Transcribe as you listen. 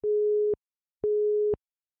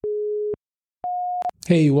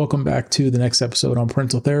Hey, welcome back to the next episode on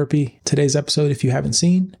parental therapy. Today's episode, if you haven't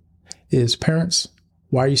seen, is Parents,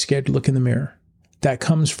 Why Are You Scared to Look in the Mirror? That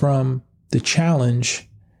comes from the challenge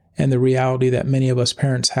and the reality that many of us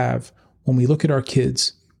parents have when we look at our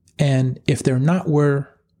kids, and if they're not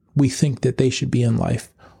where we think that they should be in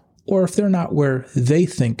life, or if they're not where they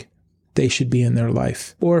think they should be in their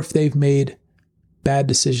life, or if they've made bad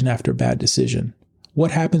decision after bad decision, what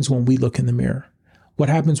happens when we look in the mirror? What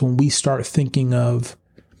happens when we start thinking of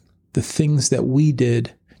the things that we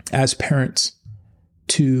did as parents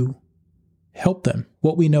to help them?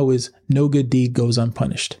 What we know is no good deed goes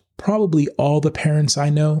unpunished. Probably all the parents I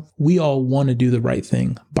know, we all want to do the right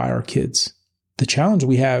thing by our kids. The challenge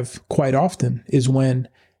we have quite often is when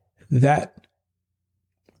that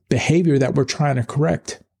behavior that we're trying to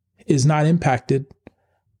correct is not impacted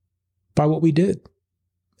by what we did.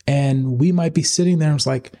 And we might be sitting there and it's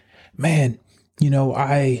like, man,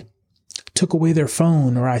 I took away their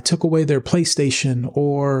phone, or I took away their PlayStation,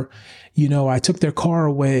 or, I took their car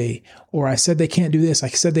away, or I said they can't do this, I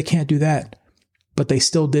said they can't do that, but they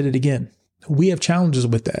still did it again. We have challenges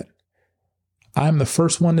with that. I'm the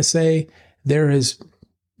first one to say there is,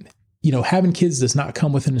 having kids does not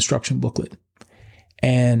come with an instruction booklet.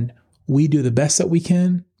 And we do the best that we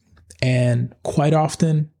can. And quite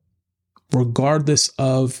often, regardless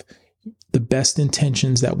of the best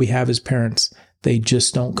intentions that we have as parents, they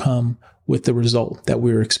just don't come with the result that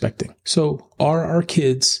we were expecting. So are our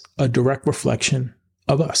kids a direct reflection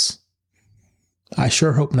of us? I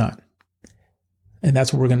sure hope not. And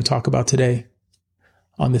that's what we're going to talk about today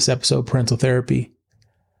on this episode of Parental Therapy.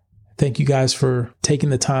 Thank you guys for taking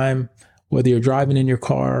the time, whether you're driving in your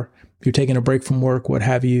car, you're taking a break from work, what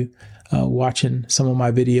have you, watching some of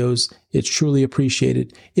my videos. It's truly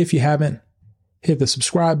appreciated. If you haven't, hit the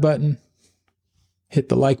subscribe button, hit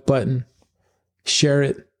the like button, share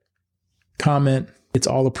it, comment. It's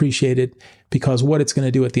all appreciated, because what it's going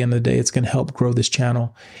to do at the end of the day, it's going to help grow this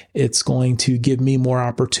channel. It's going to give me more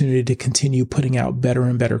opportunity to continue putting out better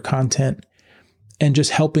and better content, and just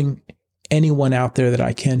helping anyone out there that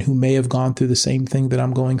I can who may have gone through the same thing that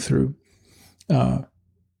I'm going through.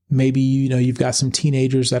 Maybe, you've got some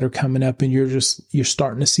teenagers that are coming up and you're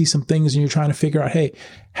starting to see some things and you're trying to figure out, hey,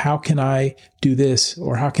 how can I do this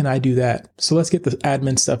or how can I do that? So let's get the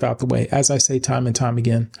admin stuff out the way. As I say time and time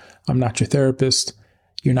again, I'm not your therapist.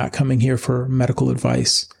 You're not coming here for medical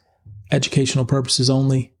advice, educational purposes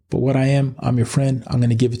only. But what I am, I'm your friend. I'm going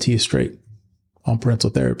to give it to you straight on parental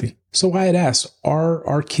therapy. So I had asked, are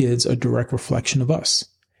our kids a direct reflection of us?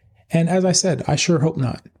 And as I said, I sure hope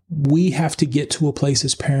not. We have to get to a place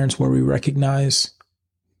as parents where we recognize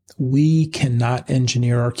we cannot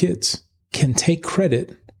engineer our kids, can take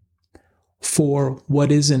credit for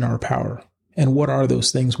what is in our power. And what are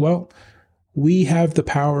those things? Well, we have the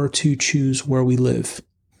power to choose where we live.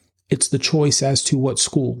 It's the choice as to what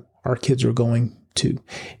school our kids are going to.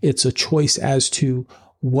 It's a choice as to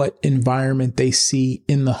what environment they see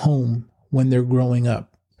in the home when they're growing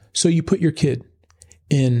up. So you put your kid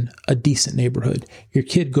in a decent neighborhood. Your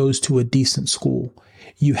kid goes to a decent school.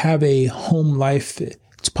 You have a home life.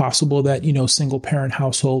 It's possible that, single parent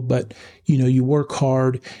household, but, you work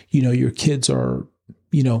hard, your kids are,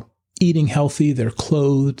 eating healthy, they're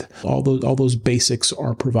clothed, all those basics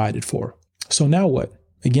are provided for. So now what?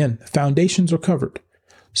 Again, foundations are covered.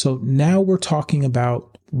 So now we're talking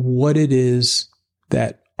about what it is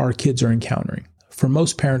that our kids are encountering. For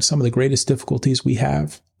most parents, some of the greatest difficulties we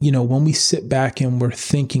have, when we sit back and we're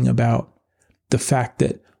thinking about the fact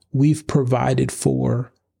that we've provided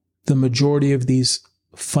for the majority of these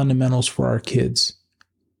fundamentals for our kids,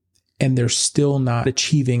 and they're still not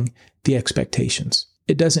achieving the expectations.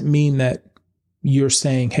 It doesn't mean that you're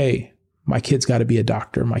saying, hey, my kid's got to be a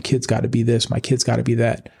doctor, my kid's got to be this, my kid's got to be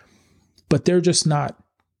that. But they're just not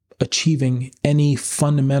achieving any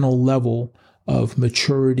fundamental level of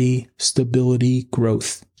maturity, stability,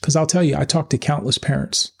 growth. Because I'll tell you, I talk to countless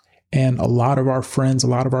parents, and a lot of our friends, a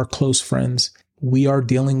lot of our close friends, we are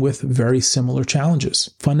dealing with very similar challenges.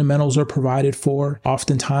 Fundamentals are provided for.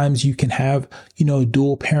 Oftentimes you can have, a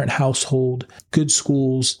dual parent household, good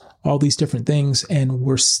schools, all these different things, and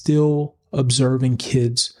we're still observing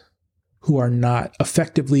kids who are not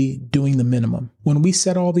effectively doing the minimum. When we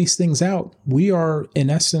set all these things out, we are, in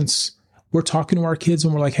essence, we're talking to our kids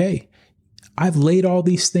and we're like, hey, I've laid all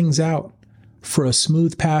these things out for a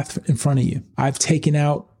smooth path in front of you. I've taken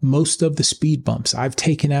out most of the speed bumps. I've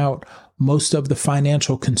taken out most of the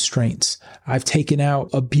financial constraints. I've taken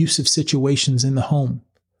out abusive situations in the home.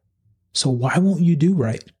 So why won't you do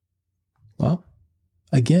right? Well,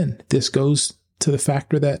 again, this goes to the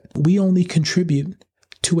factor that we only contribute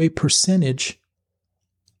to a percentage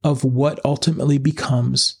of what ultimately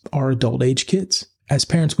becomes our adult age kids. As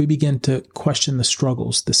parents, we begin to question the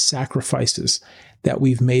struggles, the sacrifices that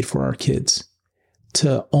we've made for our kids,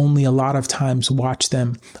 to only a lot of times watch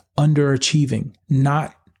them underachieving,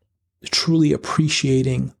 not truly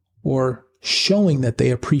appreciating or showing that they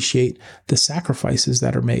appreciate the sacrifices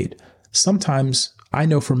that are made. Sometimes, I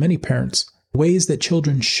know for many parents, ways that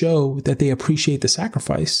children show that they appreciate the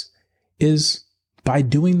sacrifice is by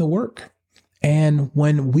doing the work. And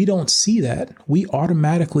when we don't see that, we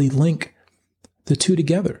automatically link the two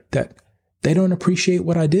together, that they don't appreciate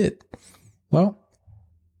what I did. Well,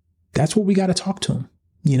 that's what we got to talk to them.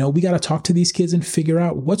 We got to talk to these kids and figure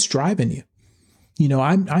out what's driving you.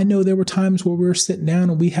 I know there were times where we were sitting down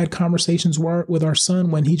and we had conversations with our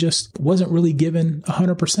son when he just wasn't really given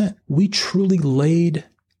 100%. We truly laid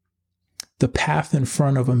the path in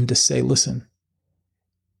front of him to say, listen,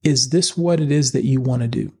 is this what it is that you want to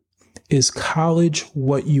do? Is college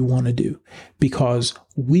what you want to do? Because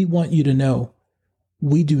we want you to know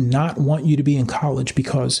we do not want you to be in college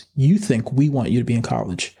because you think we want you to be in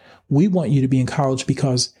college. We want you to be in college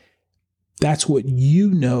because that's what you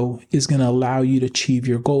know is going to allow you to achieve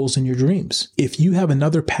your goals and your dreams. If you have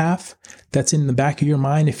another path that's in the back of your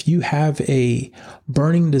mind, if you have a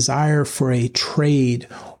burning desire for a trade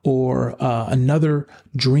or another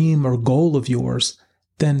dream or goal of yours,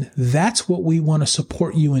 then that's what we want to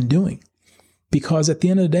support you in doing. Because at the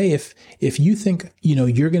end of the day, if you think,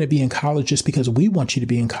 you're going to be in college just because we want you to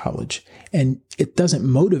be in college and it doesn't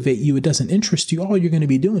motivate you, it doesn't interest you, all you're going to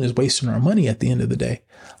be doing is wasting our money at the end of the day.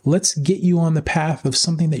 Let's get you on the path of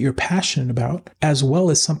something that you're passionate about, as well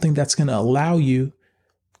as something that's going to allow you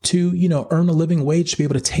to, earn a living wage to be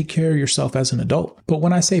able to take care of yourself as an adult. But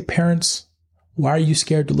when I say parents, why are you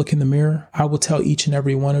scared to look in the mirror? I will tell each and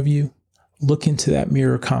every one of you, look into that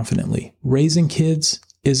mirror confidently. Raising kids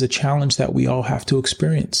is a challenge that we all have to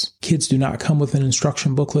experience. Kids do not come with an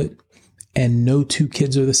instruction booklet, and no two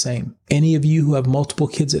kids are the same. Any of you who have multiple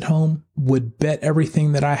kids at home would bet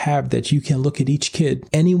everything that I have that you can look at each kid.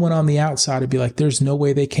 Anyone on the outside would be like, there's no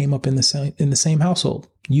way they came up in the same household.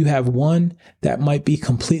 You have one that might be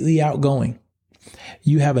completely outgoing.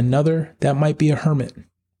 You have another that might be a hermit.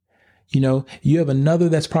 You have another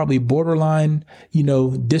that's probably borderline,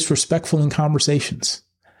 disrespectful in conversations.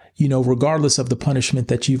 Regardless of the punishment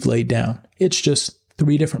that you've laid down. It's just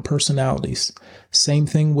 3 different personalities. Same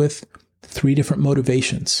thing with 3 different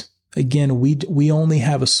motivations. Again, we only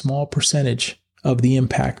have a small percentage of the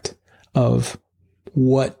impact of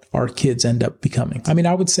what our kids end up becoming. I mean,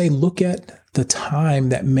 I would say look at the time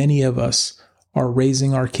that many of us are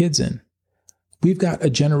raising our kids in. We've got a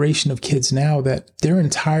generation of kids now that their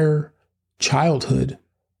entire childhood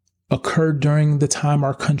occurred during the time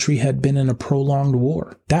our country had been in a prolonged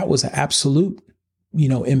war. That was an absolute,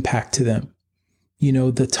 impact to them.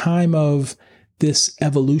 The time of this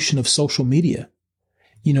evolution of social media,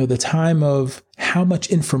 the time of how much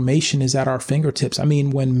information is at our fingertips. I mean,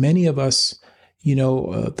 when many of us,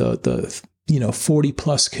 the 40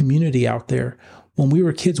 plus community out there, when we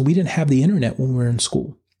were kids, we didn't have the internet when we were in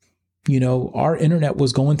school. Our internet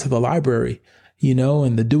was going to the library,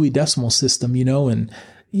 and the Dewey Decimal System, and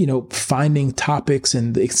finding topics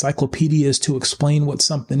and the encyclopedias to explain what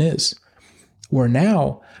something is. Where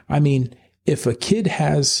now, I mean, if a kid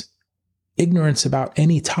has ignorance about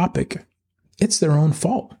any topic, it's their own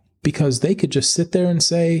fault because they could just sit there and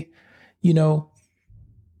say,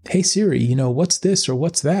 hey Siri, what's this or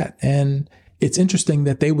what's that? And it's interesting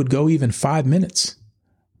that they would go even 5 minutes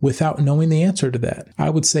without knowing the answer to that. I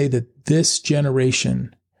would say that this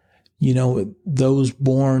generation, those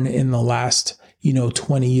born in the last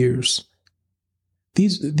 20 years.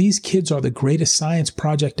 These kids are the greatest science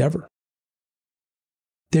project ever.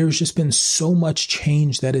 There's just been so much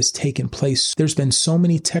change that has taken place. There's been so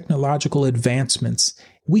many technological advancements.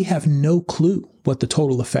 We have no clue what the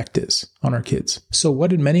total effect is on our kids. So what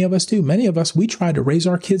did many of us do? Many of us, we tried to raise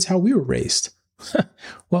our kids how we were raised.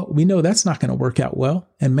 Well, we know that's not going to work out well.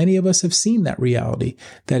 And many of us have seen that reality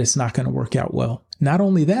that it's not going to work out well. Not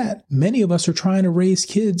only that, many of us are trying to raise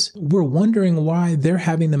kids. We're wondering why they're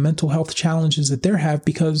having the mental health challenges that they have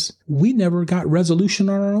because we never got resolution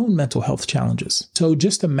on our own mental health challenges. So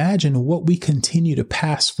just imagine what we continue to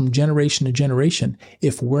pass from generation to generation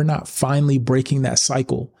if we're not finally breaking that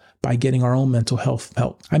cycle by getting our own mental health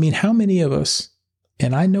help. I mean, how many of us,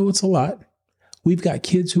 and I know it's a lot, we've got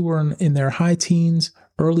kids who are in their high teens,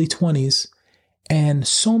 early 20s, and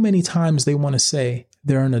so many times they want to say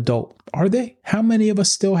they're an adult. Are they? How many of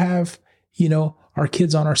us still have, our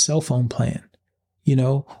kids on our cell phone plan,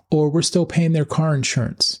 or we're still paying their car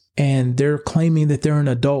insurance and they're claiming that they're an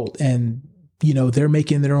adult and, they're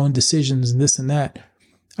making their own decisions and this and that.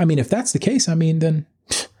 I mean, if that's the case, I mean, then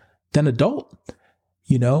adult,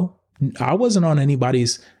 I wasn't on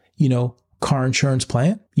anybody's, car insurance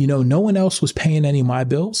plan. No one else was paying any of my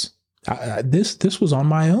bills. This was on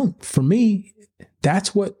my own. For me,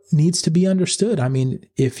 that's what needs to be understood. I mean,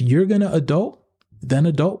 if you're going to adult, then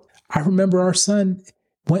adult. I remember our son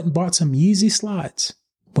went and bought some Yeezy slides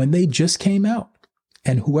when they just came out.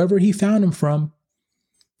 And whoever he found them from,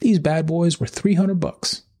 these bad boys were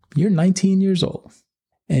 $300. You're 19 years old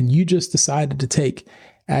and you just decided to take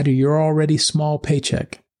out of your already small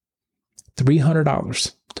paycheck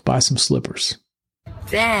 $300 to buy some slippers.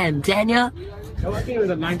 Damn, Daniel.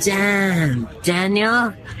 Damn,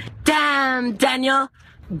 Daniel. Damn, Daniel.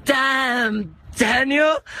 Damn,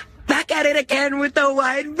 Daniel. Back at it again with the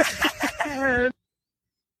white man.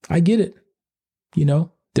 I get it.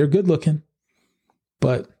 They're good looking.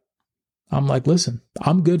 But I'm like, listen,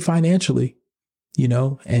 I'm good financially,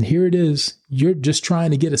 and here it is. You're just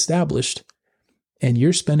trying to get established and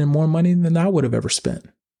you're spending more money than I would have ever spent.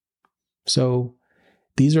 So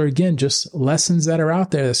these are, again, just lessons that are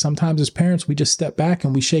out there that sometimes as parents, we just step back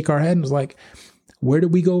and we shake our head and it's like, where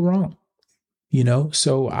did we go wrong?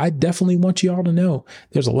 So I definitely want you all to know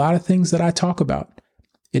there's a lot of things that I talk about.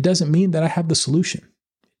 It doesn't mean that I have the solution.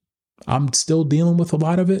 I'm still dealing with a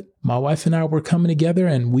lot of it. My wife and I were coming together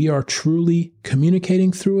and we are truly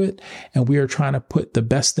communicating through it. And we are trying to put the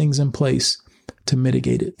best things in place to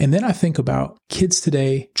mitigate it. And then I think about kids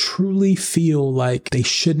today truly feel like they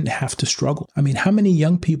shouldn't have to struggle. I mean, how many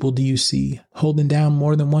young people do you see holding down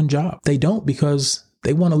more than one job? They don't, because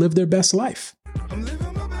they want to live their best life.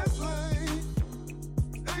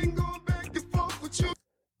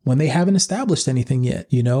 When they haven't established anything yet,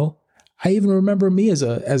 I even remember me as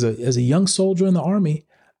a young soldier in the Army,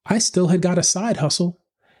 I still had got a side hustle,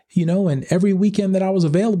 and every weekend that I was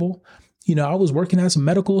available, I was working as a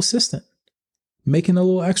medical assistant, making a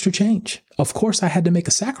little extra change. Of course, I had to make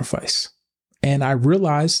a sacrifice. And I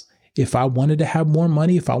realized if I wanted to have more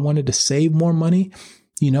money, if I wanted to save more money,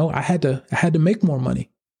 I had to make more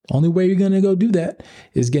money. Only way you're going to go do that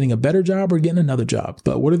is getting a better job or getting another job.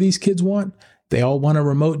 But what do these kids want? They all want a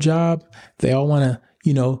remote job. They all want to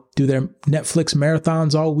do their Netflix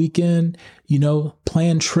marathons all weekend,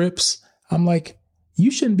 plan trips. I'm like, you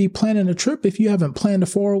shouldn't be planning a trip if you haven't planned a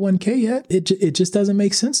 401k yet. It just doesn't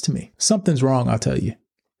make sense to me. Something's wrong, I'll tell you.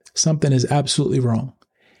 Something is absolutely wrong.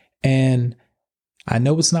 And I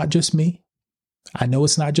know it's not just me. I know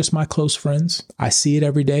it's not just my close friends. I see it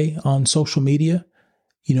every day on social media.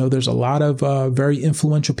 There's a lot of very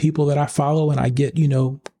influential people that I follow and I get,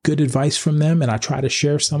 good advice from them and I try to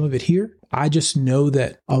share some of it here. I just know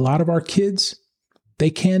that a lot of our kids, they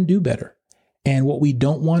can do better. And what we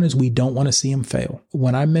don't want is we don't want to see them fail.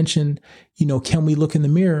 When I mentioned, can we look in the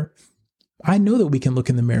mirror? I know that we can look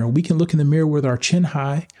in the mirror. We can look in the mirror with our chin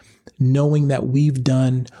high, knowing that we've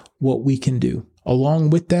done what we can do. Along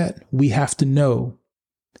with that, we have to know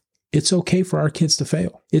it's okay for our kids to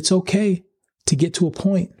fail. It's okay to get to a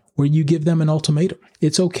point where you give them an ultimatum.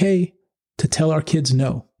 It's okay to tell our kids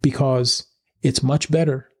no, because it's much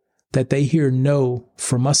better that they hear no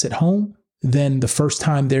from us at home than the first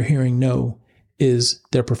time they're hearing no is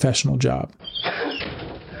their professional job.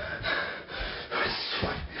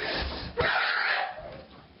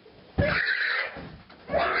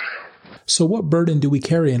 So what burden do we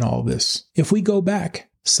carry in all this? If we go back,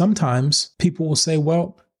 sometimes people will say,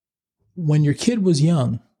 well, when your kid was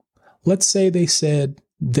young, let's say they said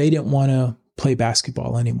they didn't want to play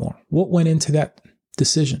basketball anymore. What went into that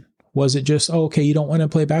decision? Was it just, oh, okay, you don't want to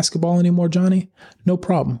play basketball anymore, Johnny? No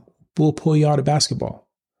problem. We'll pull you out of basketball.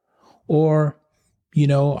 Or,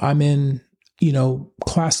 I'm in,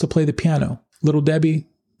 class to play the piano. Little Debbie,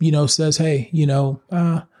 says, hey,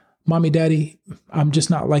 mommy, daddy, I'm just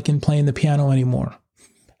not liking playing the piano anymore.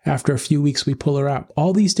 After a few weeks, we pull her out.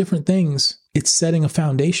 All these different things, it's setting a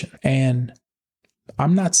foundation. And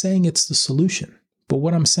I'm not saying it's the solution, but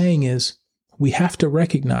what I'm saying is we have to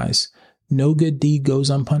recognize no good deed goes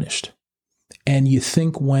unpunished. And you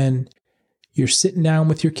think when you're sitting down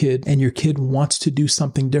with your kid and your kid wants to do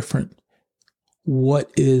something different, what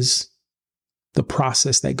is the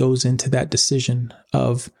process that goes into that decision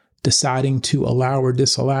of deciding to allow or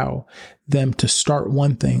disallow them to start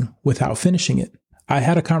one thing without finishing it? I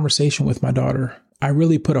had a conversation with my daughter. I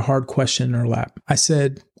really put a hard question in her lap. I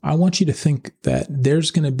said, I want you to think that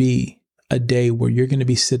there's going to be a day where you're going to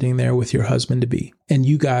be sitting there with your husband-to-be, and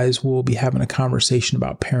you guys will be having a conversation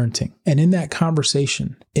about parenting. And in that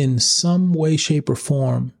conversation, in some way, shape, or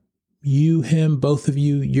form, you, him, both of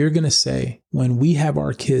you, you're going to say, when we have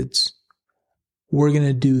our kids, we're going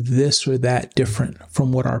to do this or that different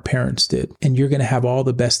from what our parents did. And you're going to have all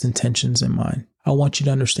the best intentions in mind. I want you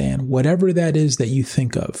to understand whatever that is that you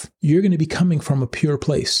think of, you're going to be coming from a pure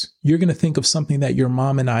place. You're going to think of something that your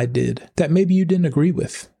mom and I did that maybe you didn't agree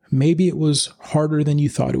with. Maybe it was harder than you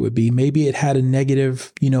thought it would be. Maybe it had a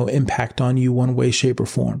negative, impact on you one way, shape, or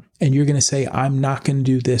form. And you're going to say, I'm not going to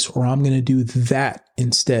do this, or I'm going to do that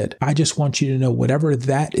instead. I just want you to know whatever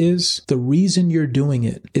that is, the reason you're doing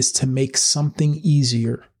it is to make something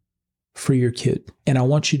easier for your kid. And I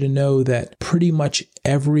want you to know that pretty much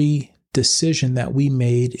every decision that we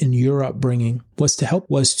made in your upbringing was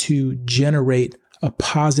to generate a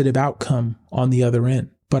positive outcome on the other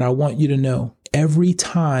end. But I want you to know every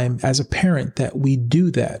time as a parent that we do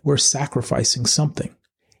that, we're sacrificing something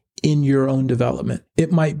in your own development.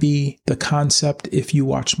 It might be the concept, if you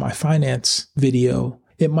watch my finance video,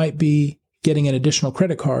 it might be getting an additional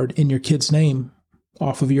credit card in your kid's name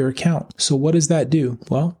off of your account. So what does that do?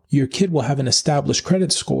 Well, your kid will have an established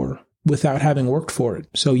credit score without having worked for it.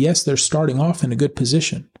 So yes, they're starting off in a good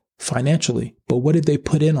position financially, but what did they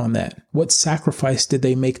put in on that? What sacrifice did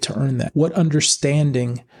they make to earn that? What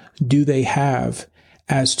understanding do they have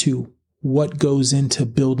as to what goes into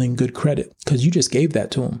building good credit? Because you just gave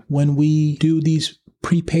that to them. When we do these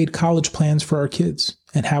prepaid college plans for our kids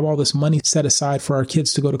and have all this money set aside for our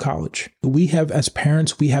kids to go to college, we have, as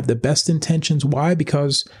parents, we have the best intentions. Why?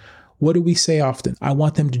 Because what do we say often? I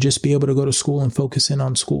want them to just be able to go to school and focus in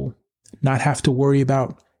on school, not have to worry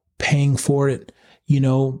about paying for it.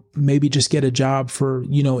 Maybe just get a job for,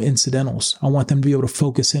 incidentals. I want them to be able to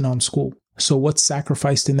focus in on school. So what's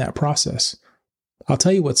sacrificed in that process? I'll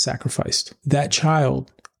tell you what's sacrificed. That child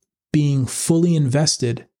being fully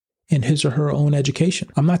invested in his or her own education.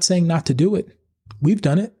 I'm not saying not to do it. We've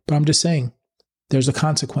done it, but I'm just saying there's a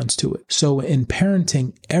consequence to it. So in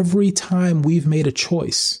parenting, every time we've made a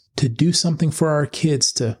choice to do something for our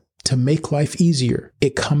kids to make life easier,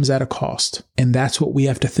 it comes at a cost. And that's what we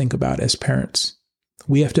have to think about as parents.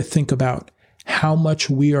 We have to think about how much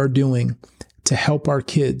we are doing to help our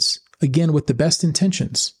kids, again, with the best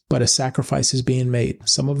intentions, but a sacrifice is being made.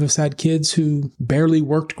 Some of us had kids who barely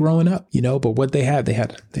worked growing up, but what they had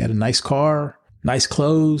a nice car, nice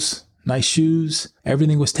clothes, nice shoes.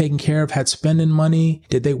 Everything was taken care of, had spending money.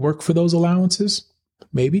 Did they work for those allowances?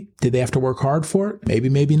 Maybe. Did they have to work hard for it? Maybe,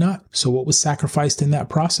 maybe not. So what was sacrificed in that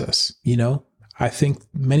process? I think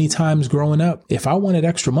many times growing up, if I wanted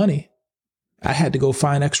extra money, I had to go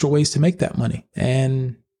find extra ways to make that money.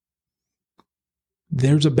 And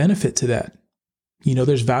there's a benefit to that.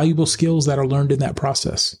 There's valuable skills that are learned in that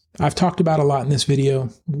process. I've talked about a lot in this video.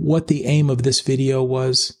 What the aim of this video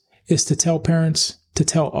is to tell parents, to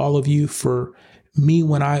tell all of you, for me,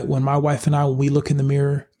 when my wife and I, when we look in the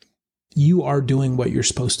mirror, you are doing what you're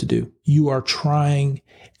supposed to do. You are trying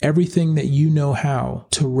everything that you know how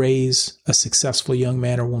to raise a successful young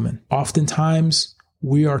man or woman. Oftentimes,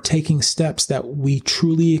 we are taking steps that we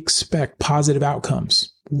truly expect positive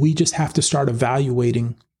outcomes. We just have to start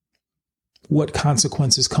evaluating what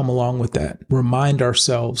consequences come along with that. Remind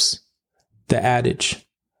ourselves the adage,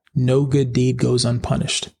 no good deed goes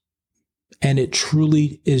unpunished. And it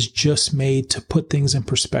truly is just made to put things in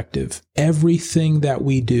perspective. Everything that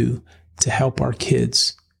we do to help our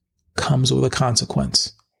kids comes with a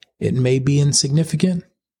consequence. It may be insignificant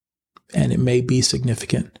and it may be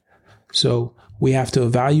significant. So we have to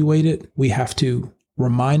evaluate it. We have to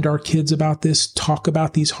remind our kids about this, talk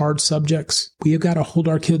about these hard subjects. We have got to hold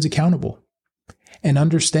our kids accountable and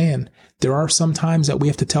understand there are some times that we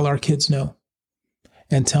have to tell our kids no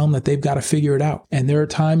and tell them that they've got to figure it out. And there are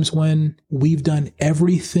times when we've done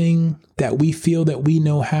everything that we feel that we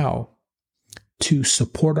know how to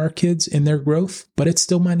support our kids in their growth, but it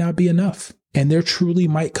still might not be enough. And there truly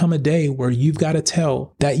might come a day where you've got to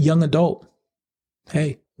tell that young adult,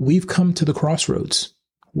 hey, we've come to the crossroads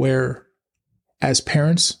where as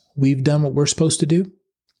parents, we've done what we're supposed to do.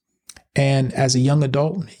 And as a young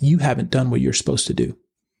adult, you haven't done what you're supposed to do.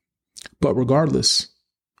 But regardless,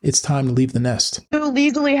 it's time to leave the nest. You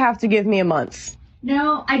legally have to give me a month.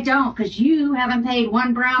 No, I don't, because you haven't paid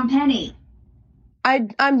one brown penny.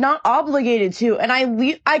 I'm not obligated to, and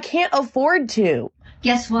I can't afford to.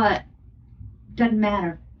 Guess what? Doesn't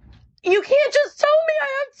matter. You can't just tell me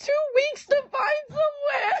I have 2 weeks to find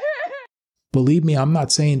somewhere. Believe me, I'm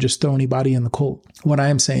not saying just throw anybody in the cold. What I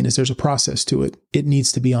am saying is there's a process to it. It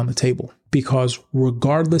needs to be on the table, because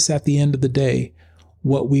regardless, at the end of the day,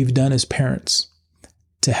 what we've done as parents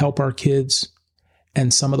to help our kids,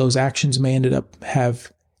 and some of those actions may ended up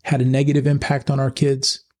have had a negative impact on our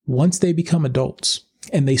kids. Once they become adults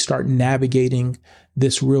and they start navigating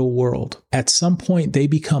this real world, at some point they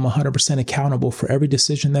become 100% accountable for every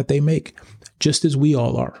decision that they make, just as we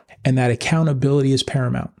all are. And that accountability is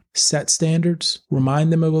paramount. set standards,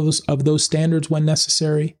 remind them of those standards when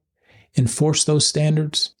necessary, enforce those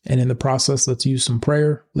standards. And in the process, let's use some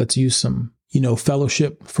prayer. Let's use some,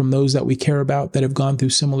 fellowship from those that we care about that have gone through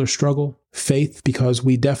similar struggle, faith, because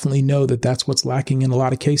we definitely know that that's what's lacking in a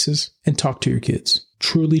lot of cases, and talk to your kids.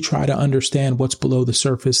 Truly try to understand what's below the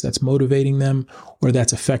surface that's motivating them or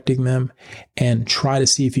that's affecting them, and try to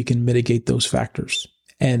see if you can mitigate those factors.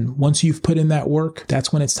 And once you've put in that work,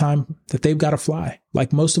 that's when it's time that they've got to fly.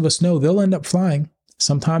 Like most of us know, they'll end up flying.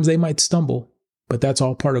 Sometimes they might stumble, but that's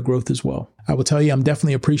all part of growth as well. I will tell you, I'm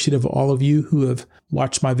definitely appreciative of all of you who have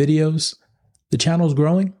watched my videos. The channel's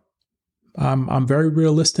growing. I'm very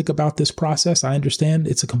realistic about this process. I understand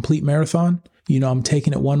it's a complete marathon. I'm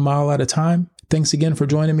taking it 1 mile at a time. Thanks again for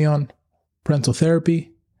joining me on Parental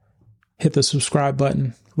Therapy. Hit the subscribe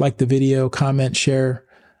button, like the video, comment, share.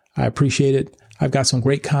 I appreciate it. I've got some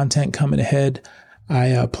great content coming ahead.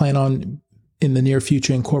 I plan on, in the near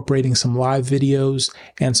future, incorporating some live videos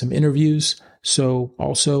and some interviews. So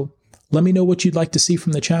also, let me know what you'd like to see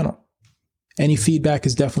from the channel. Any feedback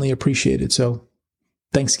is definitely appreciated. So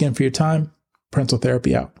thanks again for your time. Parental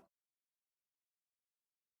Therapy out.